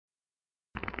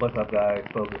What's up, guys?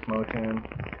 Focus Motion.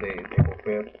 Today is April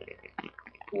 5th,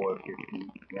 4:50 in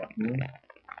the afternoon.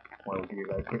 Wanted to give you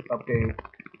guys a quick update.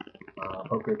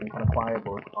 Poker has been kind of quiet,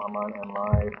 both online and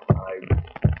live. I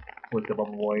was the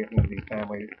Bubble Boy in the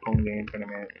family home game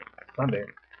tournament Sunday.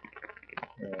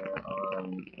 And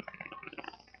on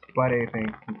Friday, I think,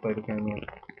 we played the tournament.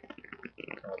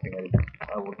 I think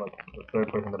I was like the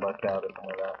third person to bust out or something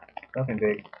like that. Nothing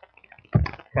big.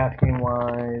 Cash game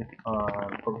wise,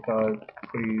 PokerStars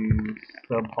pretty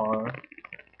subpar,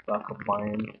 not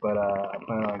compliant, but I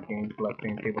plan on game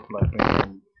selecting, table selecting,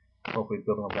 and hopefully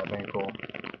building up that bankroll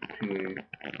to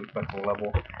a respectable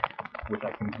level, which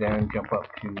I can then jump up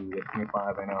to the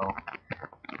 25 NL,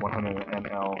 100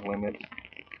 NL limit.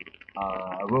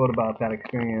 I wrote about that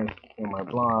experience in my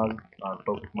blog on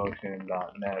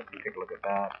focusedmotion.net. You take a look at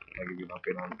that. I'll give you an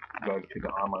update on going to the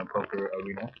online poker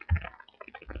arena.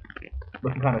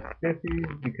 Looking kind of spiffy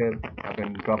because I've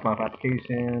been dropping off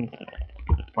applications,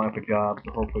 applying for jobs,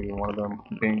 so hopefully one of them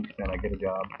binks and I get a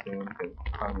job soon because the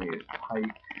economy is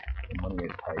tight, the money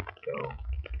is tight, so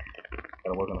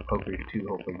gotta work on the poker too,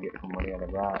 hopefully get some money out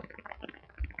of that.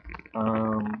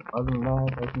 Other than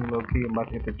that, everything's low key. I'm about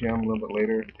to hit the gym a little bit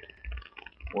later,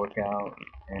 work out,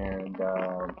 and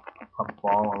pop a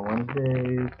ball on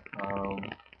Wednesdays.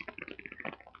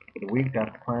 For the week,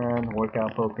 that's the plan.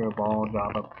 Workout, poker, ball,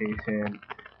 job application.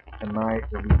 Tonight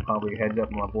will be probably heads up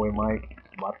with my boy Mike,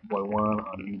 Watch Boy 1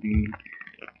 on UB.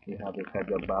 We have this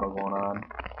heads up battle going on.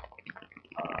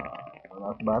 And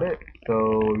that's about it.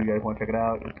 So if you guys want to check it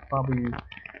out, it'll probably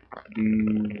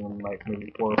be in like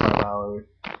maybe 4 or 5 hours.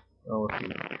 Oh, let's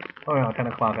see. Oh yeah, 10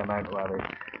 o'clock at night rather.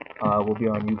 We'll be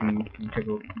on UB. You check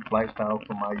out Lifestyle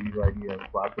for my user ID and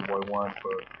Watch Boy 1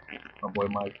 for my boy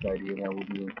Mike's ID, and then we'll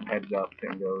be doing some heads up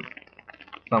thing goes.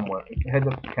 Somewhat. Heads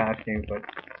up to cash games, but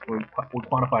we'll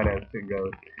quantify it as it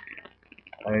goes.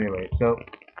 Anyway, so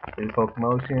this is Focus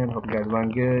Motion. Hope you guys run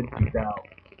good. Peace out.